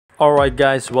Alright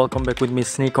guys, welcome back with me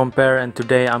Sneak Compare, and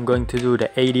today I'm going to do the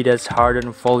Adidas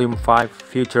Harden Vol.5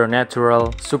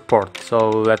 Futurenatural support.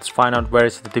 So let's find out where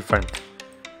is the difference.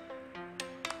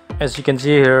 As you can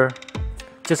see here,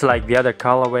 just like the other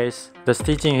colorways, the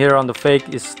stitching here on the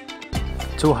fake is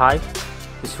too high.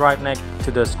 It's right next to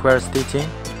the square stitching.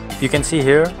 You can see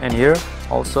here and here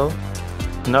also.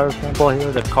 Another example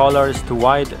here, the collar is too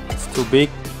wide, it's too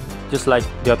big. Just like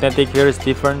the authentic here is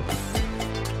different.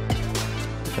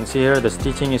 You can see here the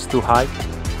stitching is too high,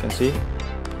 you can see,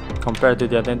 compared to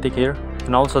the authentic here.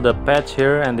 And also the patch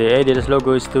here and the Adidas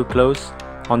logo is too close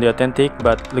on the authentic,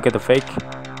 but look at the fake,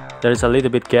 there is a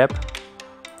little bit gap.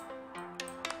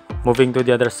 Moving to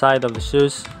the other side of the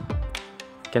shoes,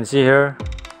 you can see here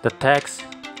the tags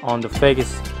on the fake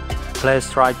is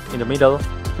placed right in the middle,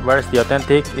 whereas the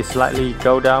authentic is slightly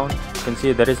go down. You can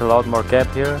see there is a lot more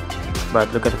gap here,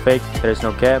 but look at the fake, there is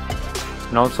no gap.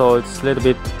 And also it's a little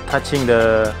bit touching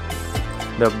the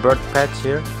bird patch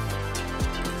here.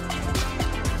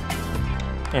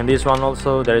 And this one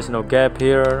also, there is no gap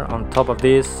here. On top of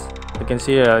this, you can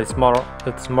see it's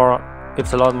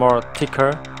a lot more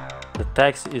thicker. The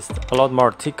text is a lot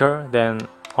more thicker than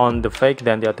on the fake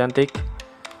than the authentic.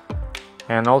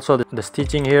 And also the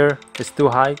stitching here is too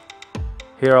high.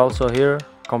 Here also here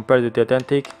compared to the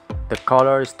authentic, the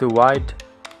color is too wide.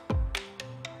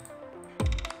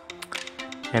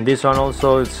 And this one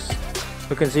also is,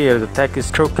 you can see here the tag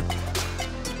is crooked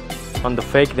on the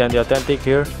fake than the authentic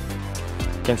here.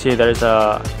 You can see there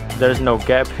is no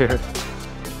gap here.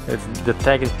 The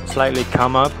tag is slightly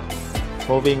come up.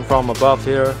 Moving from above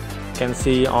here, you can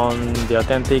see on the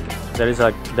authentic there is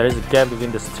a gap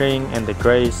between the string and the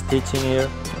gray stitching here.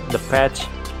 The patch,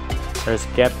 there is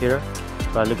a gap here,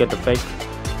 but look at the fake,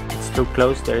 it's too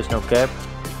close, there is no gap.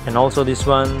 And also this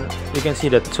one, you can see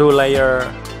the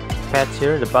two-layer patch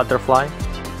here, the butterfly.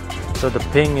 So the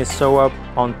pink is so up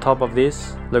on top of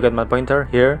this. Look at my pointer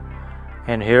here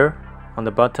and here on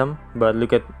the bottom, but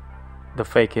look at the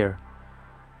fake here,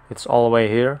 it's all the way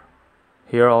here.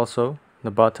 Here also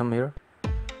the bottom here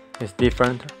is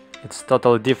different, it's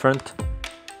totally different.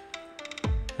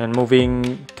 And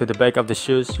moving to the back of the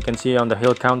shoes, you can see on the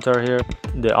heel counter here,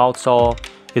 the outsole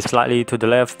is slightly to the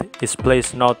left, it's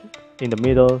placed not in the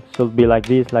middle, should be like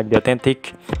this, like the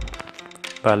authentic.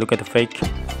 But look at the fake.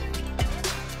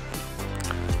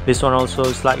 This one also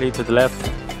is slightly to the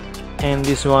left. And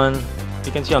this one,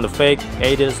 you can see on the fake,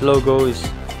 Adidas logo is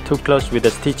too close with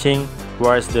the stitching,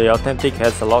 whereas the authentic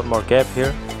has a lot more gap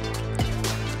here,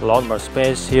 a lot more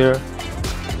space here.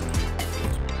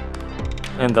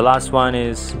 And the last one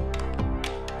is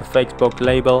the fake spoke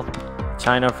label,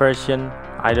 China version.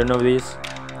 I don't know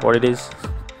what it is.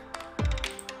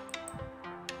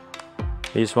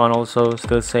 This one also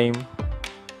still same.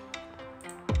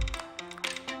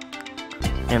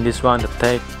 And this one, the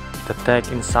tag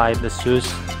inside the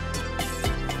shoes.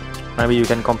 Maybe you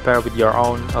can compare with your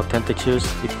own authentic shoes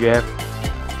if you have.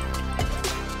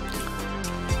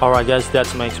 Alright guys,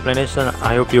 that's my explanation.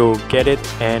 I hope you get it,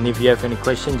 and if you have any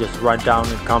question, just write down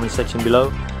in the comment section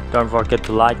below. Don't forget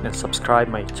to like and subscribe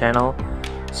my channel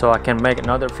so I can make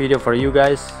another video for you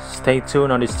guys. Stay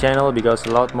tuned on this channel because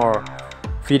a lot more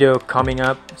video coming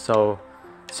up, so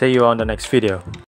see you on the next video.